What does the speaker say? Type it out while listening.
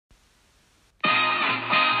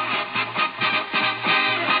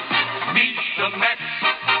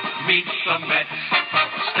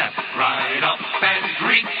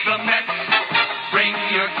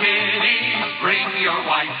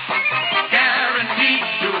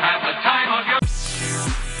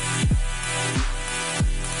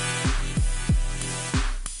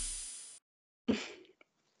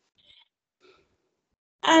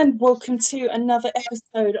welcome to another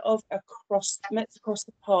episode of Mets Across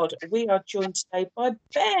the Pod. We are joined today by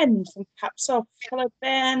Ben from Caps Off. Hello,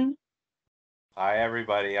 Ben. Hi,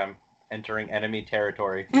 everybody. I'm entering enemy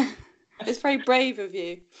territory. It's very brave of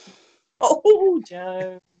you. Oh,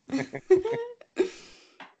 Joe.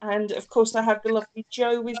 And, of course, I have the lovely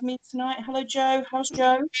Joe with me tonight. Hello, Joe. How's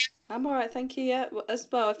Joe? I'm all right, thank you. Yeah, as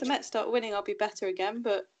well. If the Mets start winning, I'll be better again,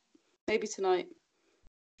 but maybe tonight.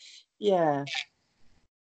 Yeah.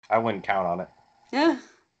 I wouldn't count on it. Yeah.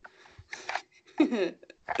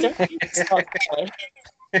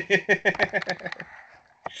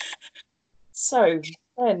 So,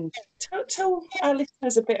 Ben, tell our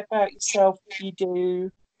listeners a bit about yourself, what you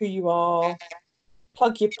do, who you are,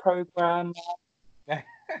 plug your program.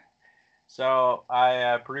 So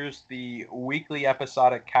I produce the weekly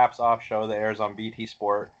episodic Caps Off show that airs on BT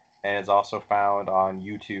Sport and is also found on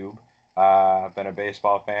YouTube. I've been a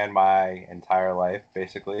baseball fan my entire life,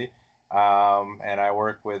 basically. And I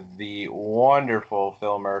work with the wonderful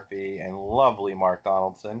Phil Murphy and lovely Mark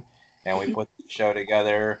Donaldson. And we put the show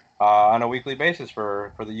together on a weekly basis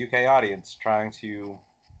for the UK audience, trying to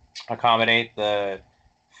accommodate the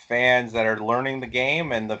fans that are learning the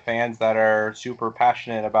game and the fans that are super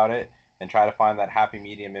passionate about it, and try to find that happy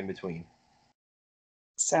medium in between.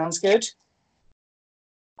 Sounds good.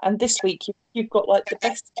 And this week you've got like the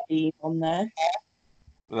best team on there.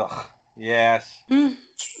 Ugh, yes.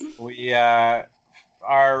 We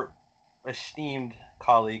our esteemed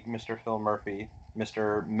colleague, Mr. Phil Murphy,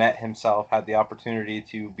 Mr. Met himself, had the opportunity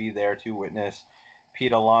to be there to witness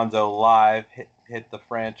Pete Alonso live hit the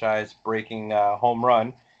franchise-breaking home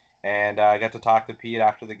run, and I got to talk to Pete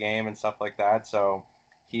after the game and stuff like that. So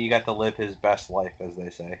he got to live his best life, as they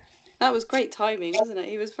say. That was great timing, wasn't it?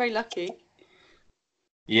 He was very lucky.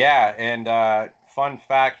 Yeah, and fun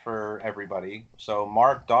fact for everybody. So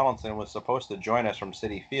Mark Donaldson was supposed to join us from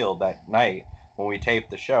Citi Field that night when we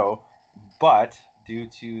taped the show, but due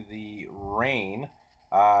to the rain,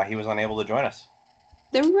 he was unable to join us.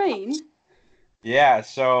 The rain? Yeah,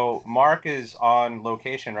 so Mark is on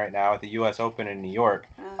location right now at the U.S. Open in New York.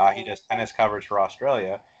 He does tennis coverage for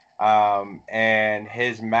Australia. And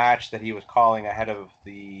his match that he was calling ahead of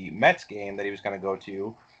the Mets game that he was going to go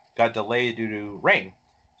to got delayed due to rain.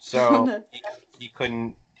 So he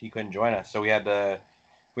couldn't join us. So we had to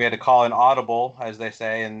call an audible, as they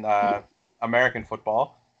say in American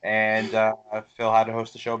football, and Phil had to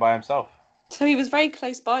host the show by himself. So he was very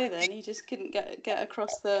close by then. He just couldn't get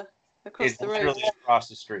across the road. It's literally across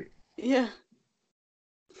the street. Yeah.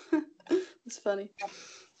 It's funny.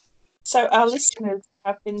 So our listeners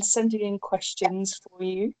have been sending in questions for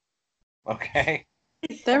you. Okay.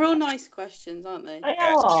 They're all nice questions, aren't they? They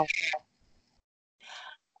are.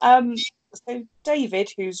 So David,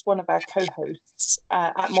 who's one of our co-hosts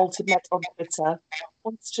at Malted Met on Twitter,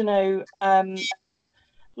 wants to know,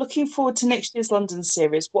 looking forward to next year's London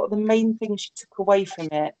series, what are the main things you took away from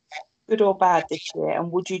it, good or bad, this year,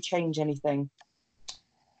 and would you change anything?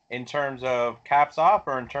 In terms of Caps Off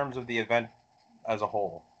or in terms of the event as a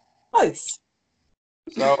whole? Both.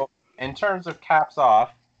 So in terms of Caps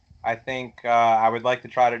Off, I think I would like to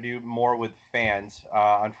try to do more with fans.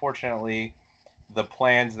 Unfortunately, the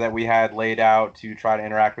plans that we had laid out to try to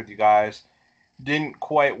interact with you guys didn't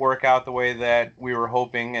quite work out the way that we were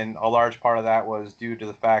hoping, and a large part of that was due to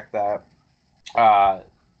the fact that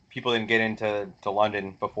people didn't get into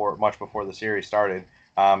London much before the series started.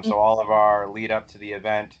 So all of our lead up to the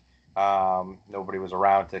event, nobody was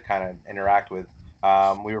around to kind of interact with.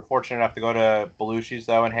 We were fortunate enough to go to Belushi's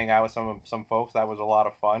though and hang out with some folks. That was a lot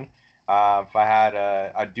of fun. If I had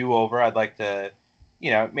a do-over, I'd like to,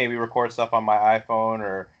 maybe record stuff on my iPhone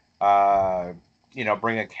or,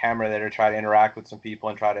 bring a camera there to try to interact with some people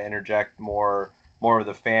and try to interject more of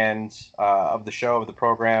the fans of the show, of the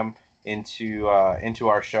program into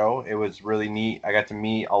our show. It was really neat. I got to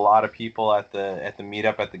meet a lot of people at the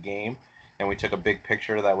meetup at the game, and we took a big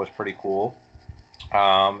picture that was pretty cool.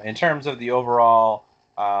 In terms of the overall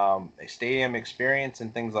stadium experience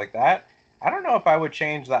and things like that, I don't know if I would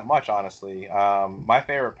change that much, honestly. My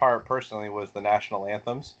favorite part, personally, was the national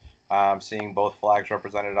anthems. Seeing both flags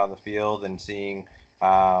represented on the field and seeing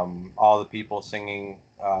all the people singing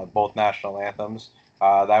both national anthems.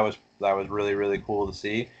 That was really, really cool to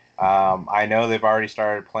see. I know they've already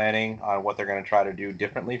started planning on what they're going to try to do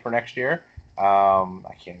differently for next year.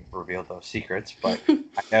 I can't reveal those secrets, but I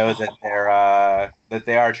know that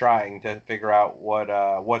they are trying to figure out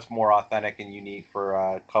what's more authentic and unique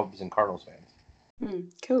for Cubs and Cardinals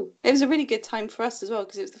fans. Cool. It was a really good time for us as well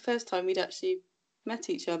because it was the first time we'd actually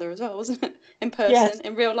met each other as well, wasn't it? In person,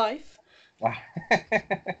 in real life.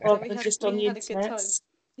 Rather than just on the internet.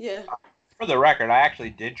 Yeah. For the record, I actually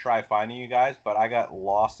did try finding you guys, but I got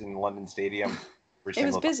lost in London Stadium every It was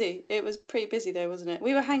single time. busy. It was pretty busy though, wasn't it?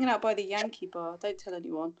 We were hanging out by the Yankee bar. Don't tell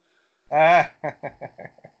anyone.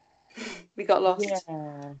 We got lost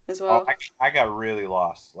Yeah. as Oh, well. I got really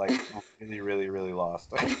lost, like really, really, really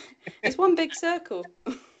lost. It's one big circle.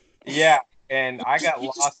 Yeah, and I got You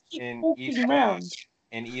just lost keep in walking around.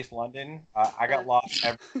 East London. I got lost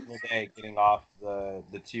every single day getting off the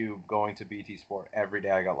tube going to BT Sport. Every day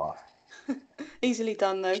I got lost. Easily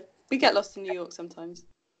done though. We get lost in New York sometimes.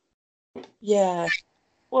 Yeah.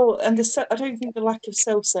 Well, and I don't think the lack of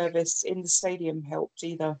self-service in the stadium helped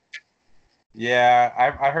either.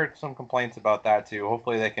 Yeah, I heard some complaints about that too.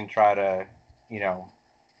 Hopefully they can try to,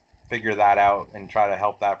 figure that out and try to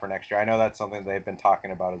help that for next year. I know that's something they've been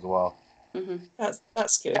talking about as well. Mm-hmm.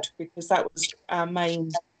 That's good, because that was our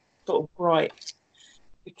main sort of gripe,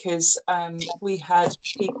 because we had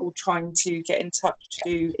people trying to get in touch to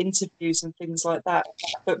do interviews and things like that,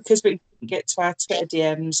 but because we couldn't get to our Twitter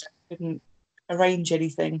DMs, we couldn't arrange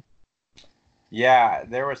anything. Yeah,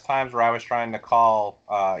 there was times where I was trying to call,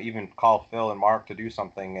 even call Phil and Mark to do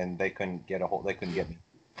something, and they couldn't get They couldn't get me.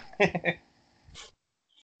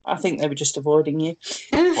 I think they were just avoiding you.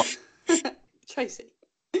 Tracy,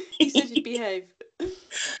 you said you'd behave.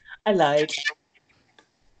 I lied.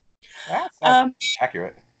 That sounds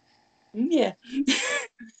accurate. Yeah.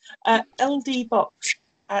 LD Box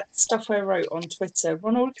at Stuffware wrote on Twitter: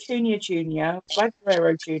 Ronald Acuna Jr., Vlad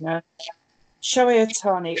Guerrero Jr., Shohei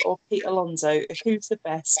Ohtani, or Pete Alonso. Who's the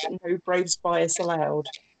best? No Braves bias allowed.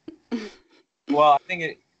 Well, I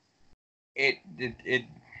think it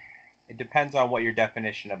depends on what your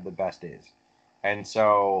definition of the best is. And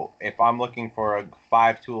so if I'm looking for a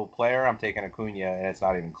 5-tool player, I'm taking Acuna, and it's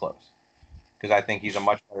not even close. Because I think he's a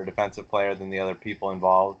much better defensive player than the other people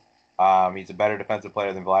involved. He's a better defensive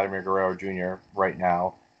player than Vladimir Guerrero Jr. right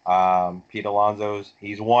now. Pete Alonso's,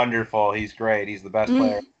 he's wonderful. He's great. He's the best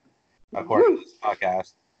player, according to this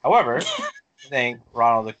podcast. However, I think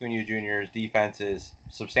Ronald Acuna Jr.'s defense is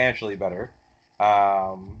substantially better.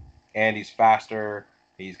 And he's faster.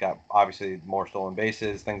 He's got obviously more stolen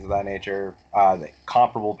bases, things of that nature. The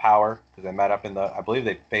comparable power, because they met up I believe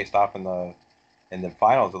they faced off in the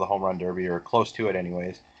finals of the home run derby, or close to it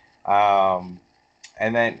anyways.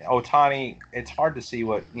 And then Ohtani, it's hard to see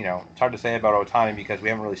it's hard to say about Ohtani because we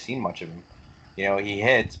haven't really seen much of him. He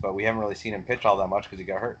hits, but we haven't really seen him pitch all that much because he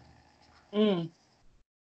got hurt.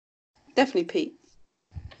 Definitely Pete.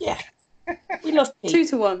 Yeah. We love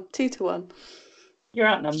Pete. 2-1. 2-1. You're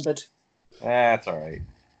outnumbered. That's all right.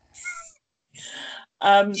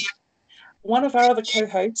 One of our other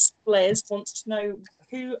co-hosts, Blaise, wants to know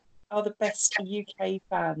who are the best UK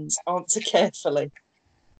fans. Answer carefully.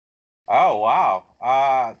 Oh wow,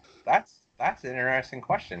 that's an interesting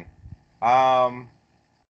question.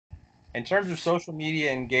 In terms of social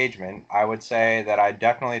media engagement, I would say that I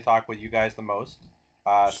definitely talk with you guys the most,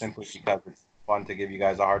 simply because it's fun to give you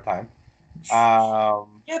guys a hard time.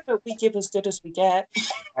 Yeah, but we give as good as we get.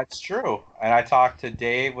 That's true. And I talk to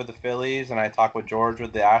Dave with the Phillies, and I talk with George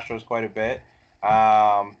with the Astros quite a bit.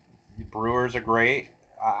 The Brewers are great.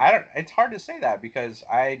 It's hard to say that because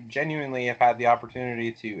I genuinely have had the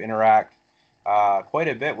opportunity to interact quite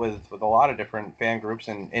a bit with a lot of different fan groups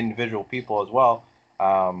and individual people as well.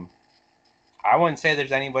 I wouldn't say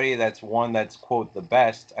there's anybody that's quote the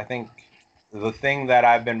best. I think the thing that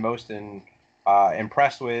I've been most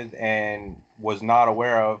impressed with and was not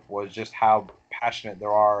aware of was just how passionate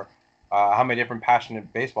there are, how many different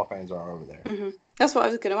passionate baseball fans are over there. Mm-hmm. That's what I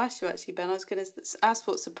was going to ask you actually, Ben. I was going to ask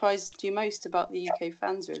what surprised you most about the UK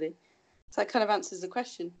fans, really. So that kind of answers the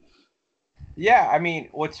question. Yeah, I mean,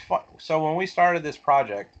 what's fun? So when we started this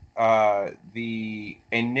project, the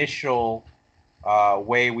initial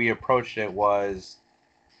way we approached it was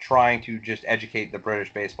trying to just educate the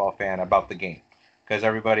British baseball fan about the game, because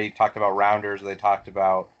everybody talked about rounders, they talked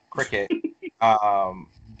about cricket,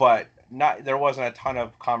 but there wasn't a ton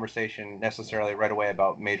of conversation necessarily right away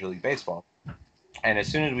about Major League Baseball. And as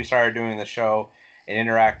soon as we started doing the show and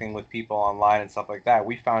interacting with people online and stuff like that,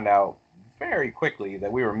 we found out very quickly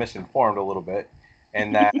that we were misinformed a little bit,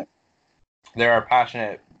 and that there are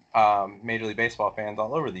passionate Major League Baseball fans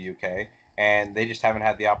all over the UK, and they just haven't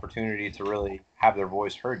had the opportunity to really have their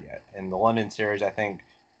voice heard yet. And the London series, I think,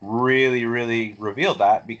 really, really revealed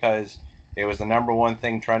that, because it was the number one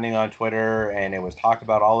thing trending on Twitter, and it was talked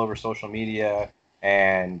about all over social media.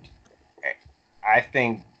 And I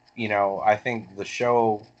think,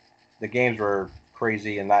 the games were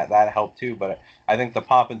crazy, and that helped too. But I think the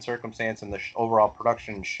pomp and circumstance and the overall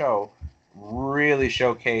production show really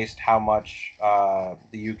showcased how much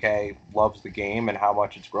the UK loves the game and how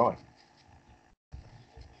much it's growing.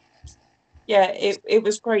 yeah, it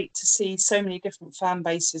was great to see so many different fan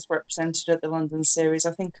bases represented at the London series.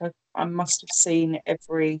 I think I must have seen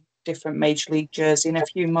every different Major League jersey and a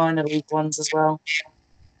few minor league ones as well.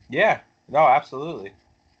 Yeah, no, absolutely.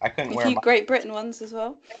 I couldn't A wear few my Great Britain ones as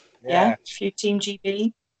well. Yeah, a few Team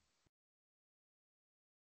GB.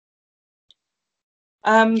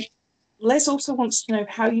 Les also wants to know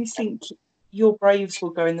how you think your Braves will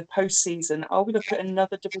go in the postseason. Are we looking at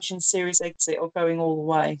another Division Series exit or going all the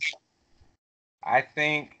way? I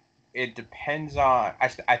think it depends on.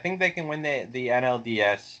 I think they can win the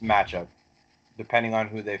NLDS matchup, depending on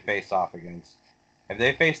who they face off against. If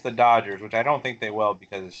they face the Dodgers, which I don't think they will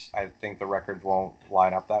because I think the records won't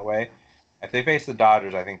line up that way. If they face the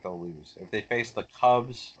Dodgers, I think they'll lose. If they face the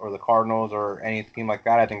Cubs or the Cardinals or any team like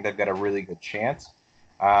that, I think they've got a really good chance.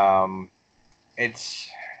 Um, it's,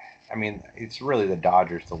 I mean, it's really the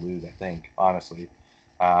Dodgers to lose, I think, honestly.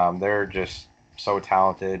 They're just so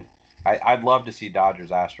talented. I'd love to see Dodgers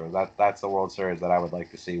Astros. That's the World Series that I would like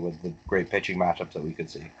to see with the great pitching matchups that we could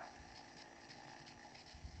see.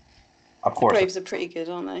 Of The course. Braves are pretty good,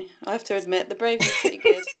 aren't they? I have to admit, the Braves are pretty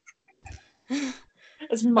good.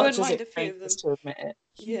 As I much wouldn't as mind it a few of pains them. to admit it.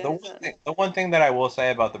 Yeah, exactly. The one thing that I will say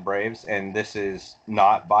about the Braves, and this is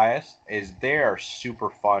not biased, is they are a super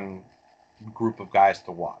fun group of guys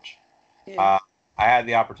to watch. Yeah. I had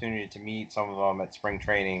the opportunity to meet some of them at spring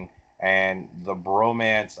training, and the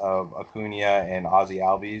bromance of Acuna and Ozzy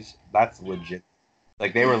Albies, that's legit.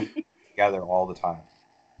 Like, they were together all the time.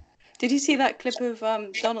 Did you see that clip of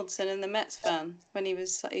Donaldson and the Mets fan when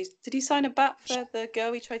did he sign a bat for the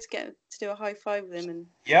girl? He tried to get to do a high five with him, and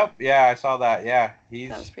Yep, yeah, I saw that. Yeah,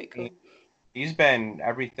 that was pretty cool. He's been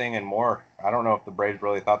everything and more. I don't know if the Braves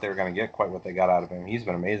really thought they were going to get quite what they got out of him. He's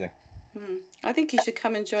been amazing. I think he should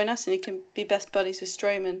come and join us, and he can be best buddies with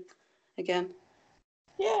Stroman again.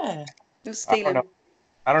 Yeah. We'll steal him.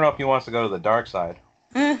 I don't know if he wants to go to the dark side.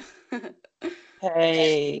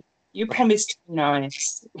 Hey, you promised to be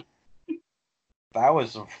nice. That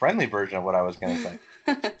was a friendly version of what I was going to say.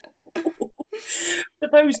 For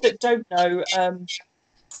those that don't know,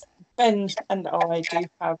 Ben and I do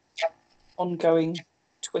have ongoing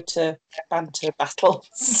Twitter banter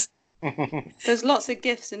battles. There's lots of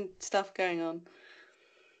gifs and stuff going on.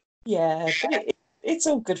 Yeah, but it's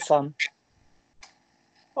all good fun.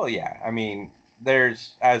 Well, yeah. I mean,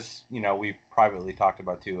 there's, as you know, we've privately talked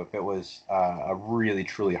about too. If it was a really,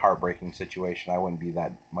 truly heartbreaking situation, I wouldn't be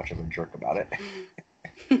that much of a jerk about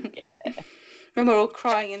it. Remember all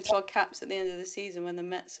crying into our caps at the end of the season when the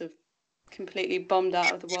Mets have completely bombed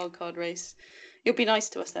out of the wild card race. You'll be nice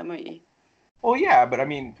to us then, won't you? Well, yeah, but I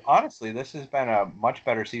mean, honestly, this has been a much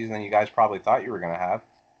better season than you guys probably thought you were going to have.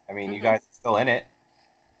 I mean, you guys are still in it.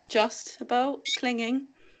 Just about clinging.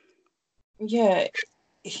 Yeah,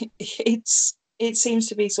 it seems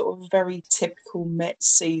to be sort of a very typical Mets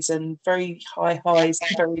season, very high highs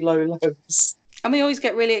and very low lows. And we always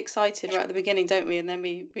get really excited right at the beginning, don't we? And then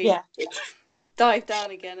we dive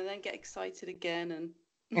down again and then get excited again.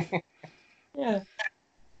 And yeah,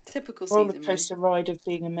 typical roller season. coaster ride of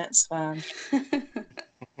being a Mets fan.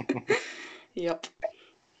 Yep.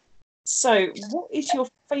 So, what is your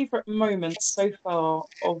favourite moment so far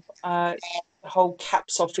of the whole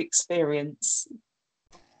caps off experience?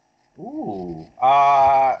 Ooh,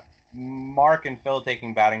 Mark and Phil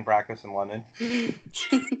taking batting practice in London.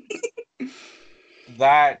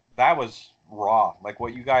 that was raw. Like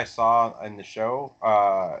what you guys saw in the show.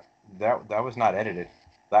 That was not edited.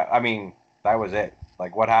 That was it.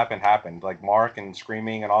 Like what happened. Like Mark and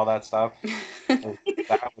screaming and all that stuff.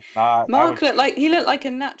 That was not. Mark looked like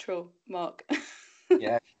a natural. Mark.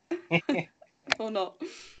 Yeah. Or not.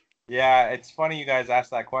 Yeah, it's funny you guys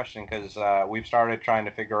asked that question because we've started trying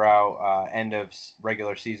to figure out end of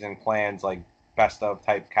regular season plans, like best of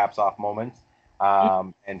type caps off moments.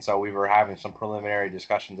 And so we were having some preliminary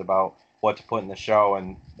discussions about what to put in the show,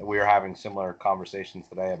 and we were having similar conversations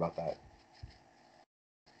today about that.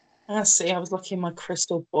 I see. I was looking at my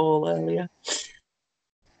crystal ball earlier.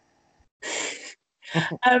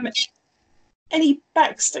 Any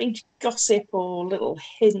backstage gossip or little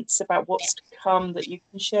hints about what's to come that you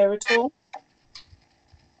can share at all?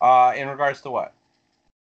 In regards to what?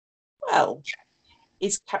 Well,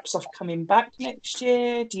 is Caps Off coming back next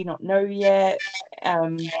year? Do you not know yet?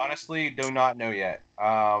 Honestly, do not know yet.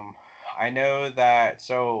 I know that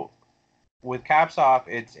with Caps Off,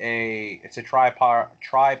 it's a tripod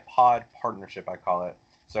partnership, I call it.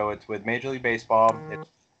 So it's with Major League Baseball, it's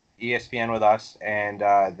ESPN with us, and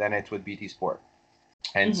then it's with BT Sport.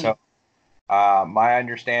 And so my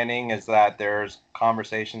understanding is that there's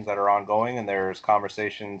conversations that are ongoing, and there's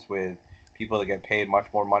conversations with people that get paid much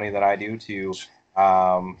more money than I do to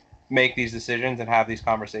make these decisions and have these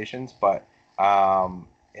conversations. But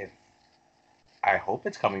if I hope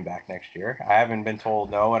it's coming back next year. I haven't been told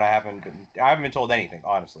no, and I haven't been told anything,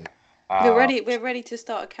 honestly. We're ready. We're ready to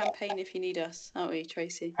start a campaign if you need us, aren't we,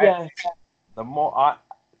 Tracy? Yeah. The more,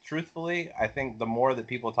 truthfully, I think the more that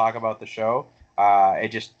people talk about the show, it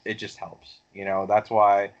just helps. You know, that's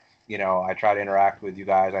why, you know, I try to interact with you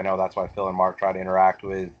guys. I know that's why Phil and Mark try to interact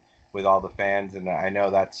with all the fans, and I know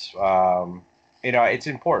that's you know, it's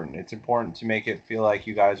important. It's important to make it feel like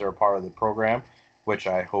you guys are a part of the program, which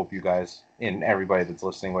I hope you guys and everybody that's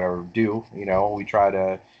listening, whatever, do. You know, we try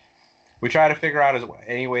to figure out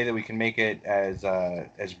any way that we can make it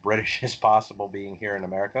as British as possible, being here in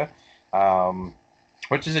America,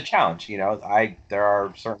 which is a challenge. You know, there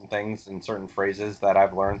are certain things and certain phrases that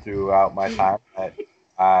I've learned throughout my time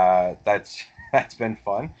that's been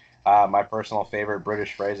fun. My personal favorite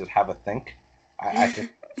British phrase is "have a think." I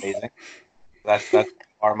think it's amazing. That's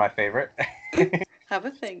are my favorite. Have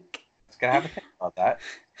a think. It's gonna have a think about that.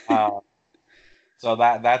 So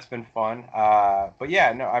that's been fun. But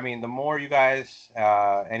yeah, no, I mean, the more you guys,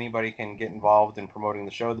 anybody can get involved in promoting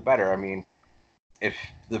the show, the better. I mean, if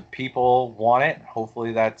the people want it,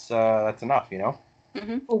 hopefully that's enough, you know.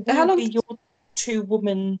 Mm-hmm. Well, we'll be your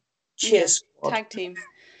 2-woman cheer squad. Tag team.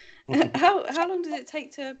 How long does it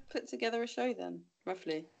take to put together a show then,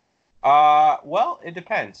 roughly? Well, it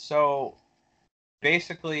depends. So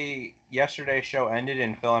basically, yesterday's show ended,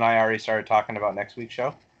 and Phil and I already started talking about next week's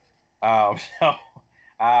show. So,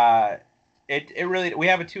 it really, we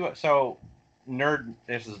have this is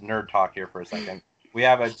nerd talk here for a second. We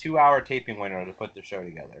have a 2-hour taping window to put the show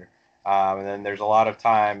together. And then there's a lot of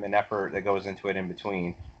time and effort that goes into it in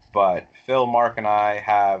between. But Phil, Mark, and I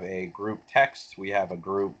have a group text. We have a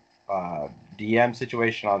group DM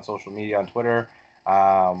situation on social media, on Twitter.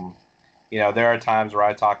 You know, there are times where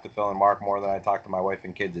I talk to Phil and Mark more than I talk to my wife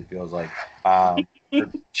and kids, it feels like. We're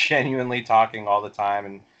genuinely talking all the time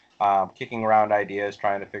and kicking around ideas,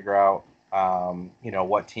 trying to figure out, you know,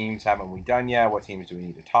 what teams haven't we done yet? What teams do we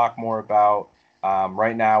need to talk more about?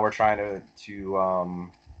 Right now, we're trying to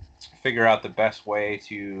figure out the best way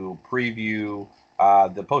to preview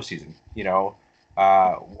the postseason. You know,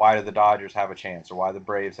 why do the Dodgers have a chance, or why the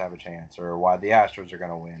Braves have a chance, or why the Astros are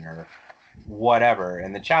going to win, or whatever.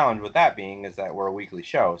 And the challenge with that being is that we're a weekly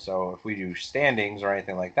show. So if we do standings or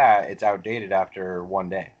anything like that, it's outdated after one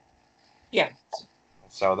day. Yeah.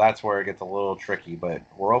 So that's where it gets a little tricky, but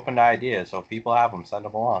we're open to ideas. So if people have them, send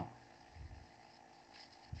them along.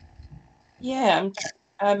 Yeah.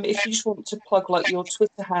 If you just want to plug like your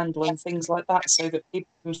Twitter handle and things like that so that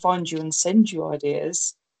people can find you and send you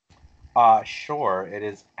ideas. Sure. It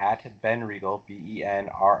is at Ben Riegel, BenRiegel.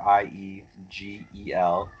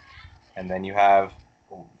 And then you have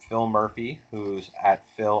Phil Murphy, who's at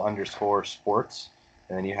Phil_sports.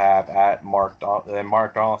 And then you have at Mark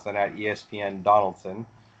Donaldson at ESPN Donaldson.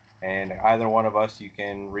 And either one of us you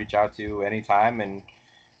can reach out to anytime, and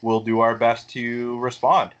we'll do our best to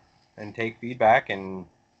respond and take feedback and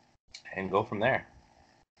go from there.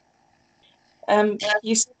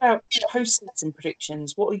 You said about postseason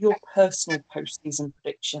predictions. What are your personal postseason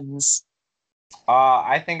predictions?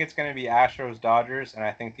 I think it's going to be Astros Dodgers, and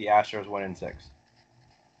I think the Astros win in 6.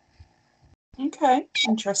 Okay,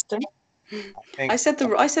 interesting. I said the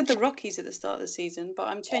Rockies at the start of the season, but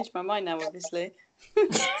I'm changed my mind now, obviously.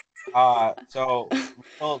 So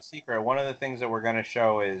little secret. One of the things that we're going to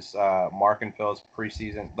show is Mark and Phil's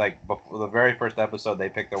preseason. Like before the very first episode, they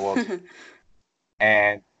picked their World Series,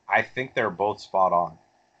 and I think they're both spot on.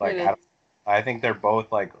 Like really? I think they're both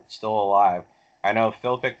like still alive. I know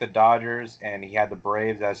Phil picked the Dodgers, and he had the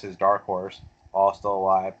Braves as his dark horse, all still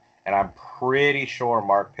alive. And I'm pretty sure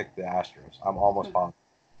Mark picked the Astros. I'm almost positive.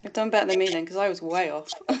 You've done better than me then, because I was way off.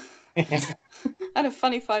 I had a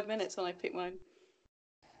funny 5 minutes when I picked mine.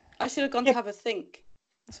 I should have gone to have a think.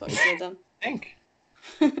 That's what I should have done. Think.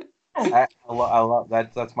 I love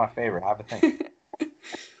that. That's my favorite. Have a think.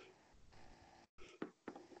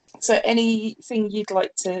 So, anything you'd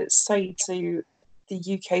like to say to the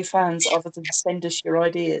UK fans other than send us your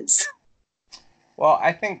ideas? Well,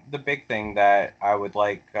 I think the big thing that I would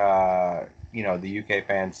like, you know, the UK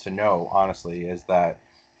fans to know, honestly, is that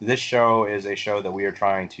this show is a show that we are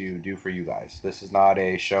trying to do for you guys. This is not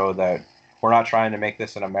a show that we're not trying to make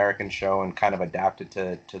this an American show and kind of adapt it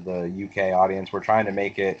to the UK audience. We're trying to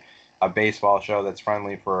make it a baseball show that's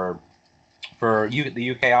friendly for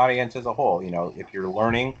the UK audience as a whole. You know, if you're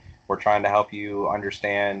learning, we're trying to help you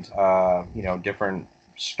understand, you know, different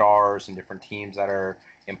stars and different teams that are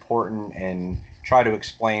important, and try to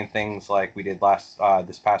explain things like we did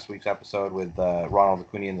this past week's episode with Ronald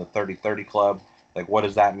Acuna and the 30-30 Club. Like, what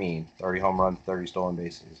does that mean? 30 home runs, 30 stolen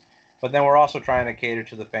bases. But then we're also trying to cater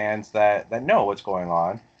to the fans that know what's going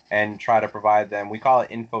on and try to provide them. We call it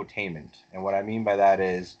infotainment, and what I mean by that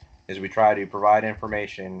is we try to provide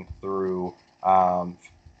information through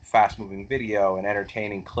fast-moving video and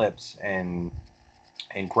entertaining clips and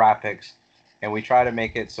graphics, and we try to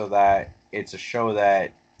make it so that it's a show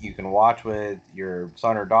that you can watch with your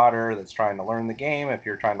son or daughter that's trying to learn the game, if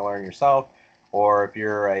you're trying to learn yourself, or if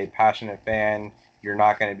you're a passionate fan, you're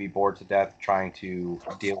not going to be bored to death trying to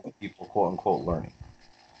deal with people, quote unquote, learning.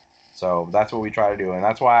 So that's what we try to do, and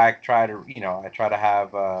that's why I try to, I try to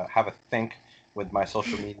have a think with my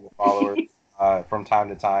social media followers from time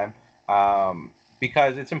to time,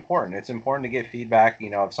 because it's important. It's important to get feedback.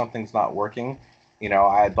 If something's not working,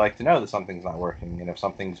 I'd like to know that something's not working, and if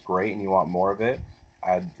something's great and you want more of it,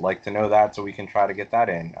 I'd like to know that so we can try to get that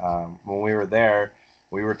in. When we were there,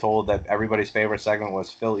 we were told that everybody's favorite segment was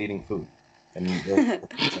Phil eating food, and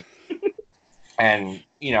and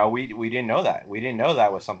we didn't know that. We didn't know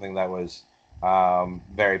that was something that was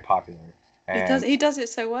very popular. And He does it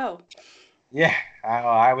so well. yeah,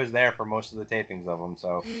 I was there for most of the tapings of them,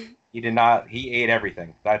 so he did not. He ate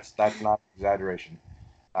everything. That's not an exaggeration.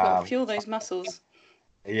 Got to fuel those muscles.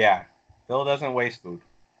 Yeah, Phil doesn't waste food.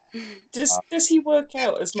 Does he work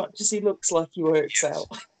out as much as he looks like he works out?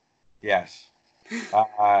 Yes.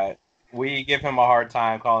 We give him a hard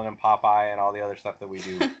time calling him Popeye and all the other stuff that we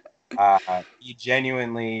do. He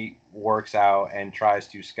genuinely works out and tries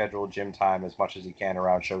to schedule gym time as much as he can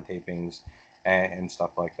around show tapings and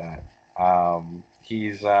stuff like that.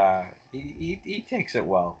 He takes it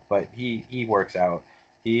well, but he works out.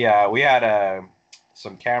 We had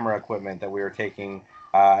some camera equipment that we were taking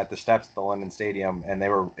at the steps at the London Stadium, and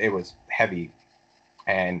it was heavy.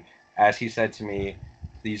 And as he said to me,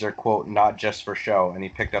 these are, quote, not just for show, and he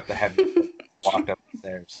picked up the heavy walked up the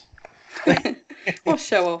stairs. What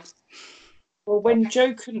show off? Well, when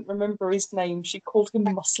Joe couldn't remember his name, she called him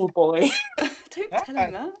Muscle Boy. Don't tell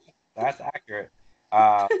him that. That's accurate.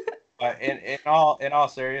 But in all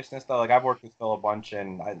seriousness, though, like, I've worked with Phil a bunch,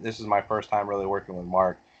 and this is my first time really working with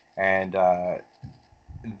Mark, and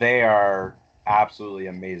they are absolutely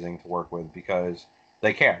amazing to work with because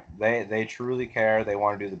they care. They truly care. They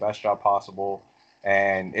want to do the best job possible,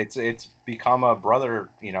 and it's become a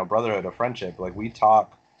brotherhood, a friendship. Like, we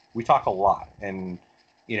talk a lot, and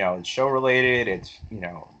it's show related. It's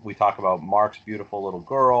we talk about Mark's beautiful little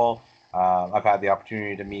girl. I've had the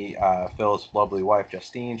opportunity to meet Phil's lovely wife,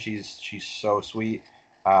 Justine. She's so sweet.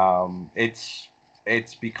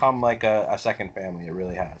 It's become like a second family. It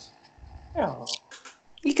really has. Oh.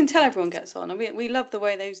 You can tell everyone gets on, and we love the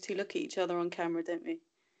way those two look at each other on camera, don't we?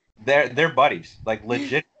 They're buddies. Like,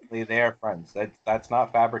 legitimately, they are friends. That's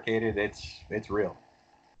not fabricated. It's real.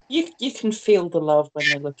 You can feel the love when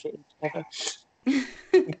they look at each other.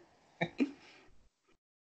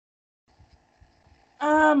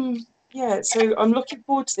 Yeah, so I'm looking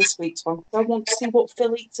forward to this week's one because I want to see what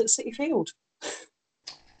Phil eats at City Field.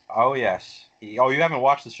 Oh yes. You haven't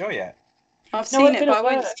watched the show yet? I've seen it, but I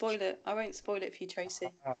won't spoil it. I won't spoil it for you, Tracy.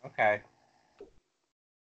 Okay.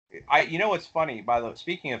 What's funny,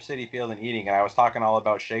 speaking of City Field and eating, and I was talking all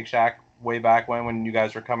about Shake Shack way back when you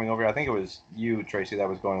guys were coming over. I think it was you, Tracy, that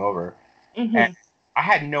was going over. Mm-hmm. And I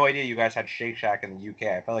had no idea you guys had Shake Shack in the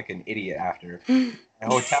UK. I felt like an idiot after. My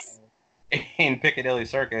hotel in Piccadilly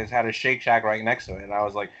Circus had a Shake Shack right next to it, and I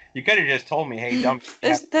was like, you could have just told me, hey, dumb.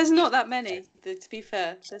 There's not that many. To be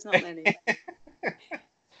fair, there's not many.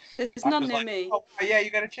 There's none near me. Oh yeah,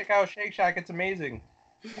 you got to check out Shake Shack. It's amazing.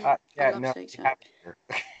 I love Shake Shack.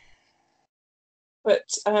 But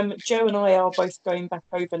Joe and I are both going back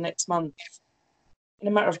over next month, in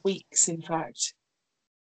a matter of weeks, in fact.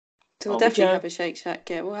 So we'll definitely have a Shake Shack.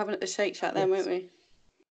 Yeah, we'll have a Shake Shack then, won't we?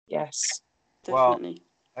 Yes. Definitely. Well,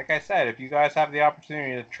 like I said, if you guys have the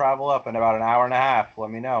opportunity to travel up in about an hour and a half, let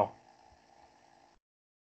me know.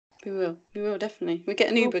 We will. We will, definitely. We get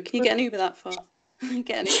an Uber. Can you get an Uber that far? You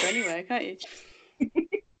get an Uber anywhere, can't you?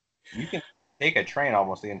 You can take a train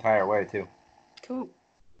almost the entire way, too. Cool.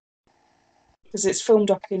 Because it's filmed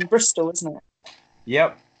up in Bristol, isn't it?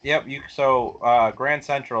 Yep. Grand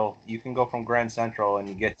Central, you can go from Grand Central and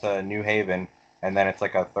you get to New Haven, and then it's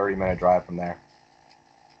like a 30-minute drive from there.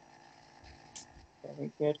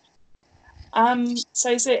 Very good.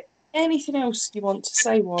 So is there anything else you want to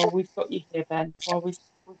say while we've got you here, Ben? While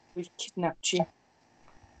we've kidnapped you?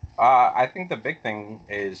 I think the big thing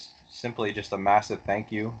is simply just a massive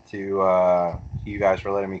thank you to you guys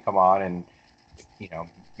for letting me come on and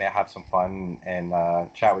have some fun and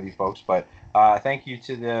chat with you folks. But thank you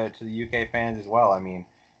to the UK fans as well. I mean,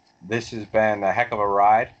 this has been a heck of a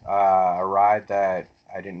ride that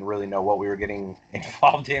I didn't really know what we were getting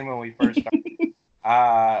involved in when we first started.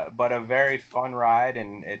 But a very fun ride,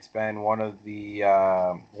 and it's been one of,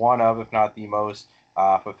 if not the most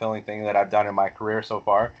fulfilling thing that I've done in my career so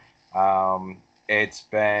far. It's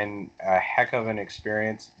been a heck of an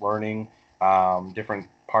experience learning different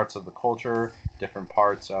parts of the culture, different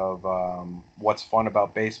parts of what's fun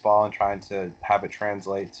about baseball, and trying to have it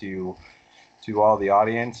translate to all the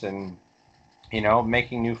audience, and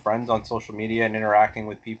making new friends on social media and interacting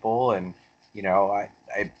with people. And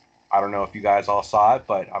I don't know if you guys all saw it,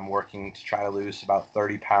 but I'm working to try to lose about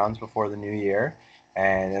 30 pounds before the new year.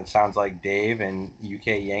 And it sounds like Dave and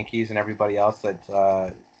UK Yankees and everybody else that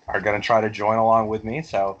are going to try to join along with me.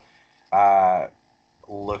 So uh,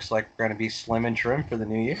 looks like we're going to be slim and trim for the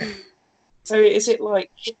new year. So is it like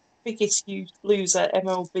Biggest Loser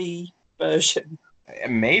MLB version?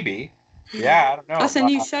 Maybe. Yeah, I don't know. That's a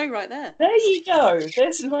new show right there. There you go.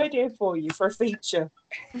 There's an idea for you for a feature.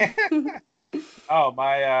 Oh,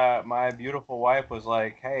 my beautiful wife was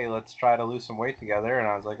like, "Hey, let's try to lose some weight together," and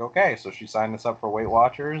I was like, "Okay." So she signed us up for Weight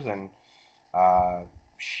Watchers, and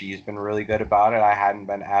she's been really good about it. I hadn't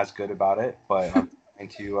been as good about it, but I'm trying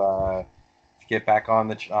to get back on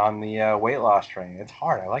the weight loss train. It's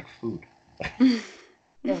hard. I like food.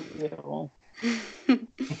 Oh,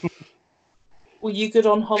 were you good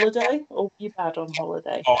on holiday or were you bad on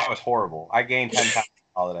holiday? Oh, I was horrible. I gained 10 pounds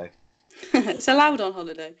on holiday. It's allowed on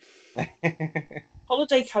holiday.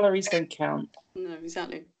 Holiday calories don't count. No,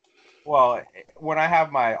 exactly. Well, when I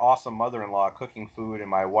have my awesome mother-in-law cooking food and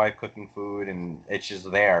my wife cooking food, and it's just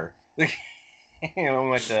there. We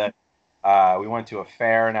went to a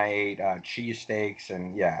fair and I ate cheesesteaks,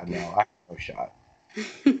 and yeah, no, I have no shot.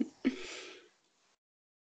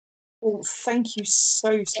 Well, thank you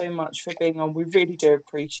so much for being on. We really do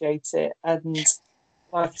appreciate it. And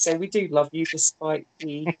like I say, we do love you despite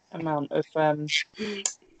the amount of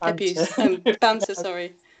Abuse. banter. Banter,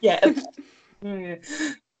 sorry. Yeah.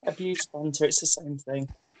 Abuse, banter, it's the same thing.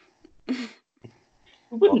 We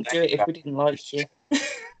wouldn't do it if we didn't like you.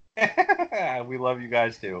 We love you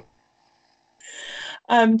guys too.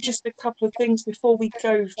 Just a couple of things before we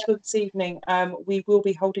go for this evening. We will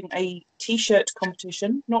be holding a t-shirt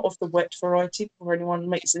competition, not of the wet variety, before anyone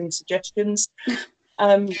makes any suggestions.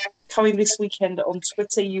 Coming this weekend on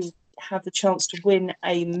Twitter, you have the chance to win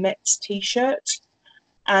a Mets t-shirt.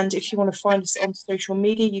 And if you want to find us on social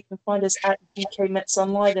media, you can find us at UK Mets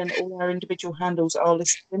Online, and all our individual handles are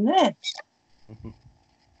listed in there.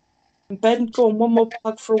 Ben, go on, one more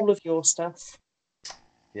plug for all of your stuff.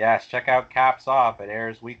 Yes, check out Caps Off. It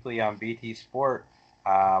airs weekly on BT Sport.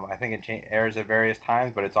 I think it airs at various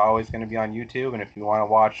times, but it's always going to be on YouTube. And if you want to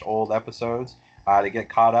watch old episodes to get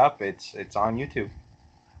caught up, it's on YouTube.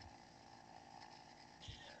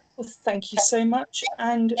 Well, thank you so much,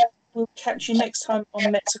 and we'll catch you next time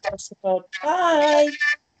on Mets Across the Pod. Bye.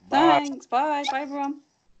 Thanks. Bye. Bye, everyone.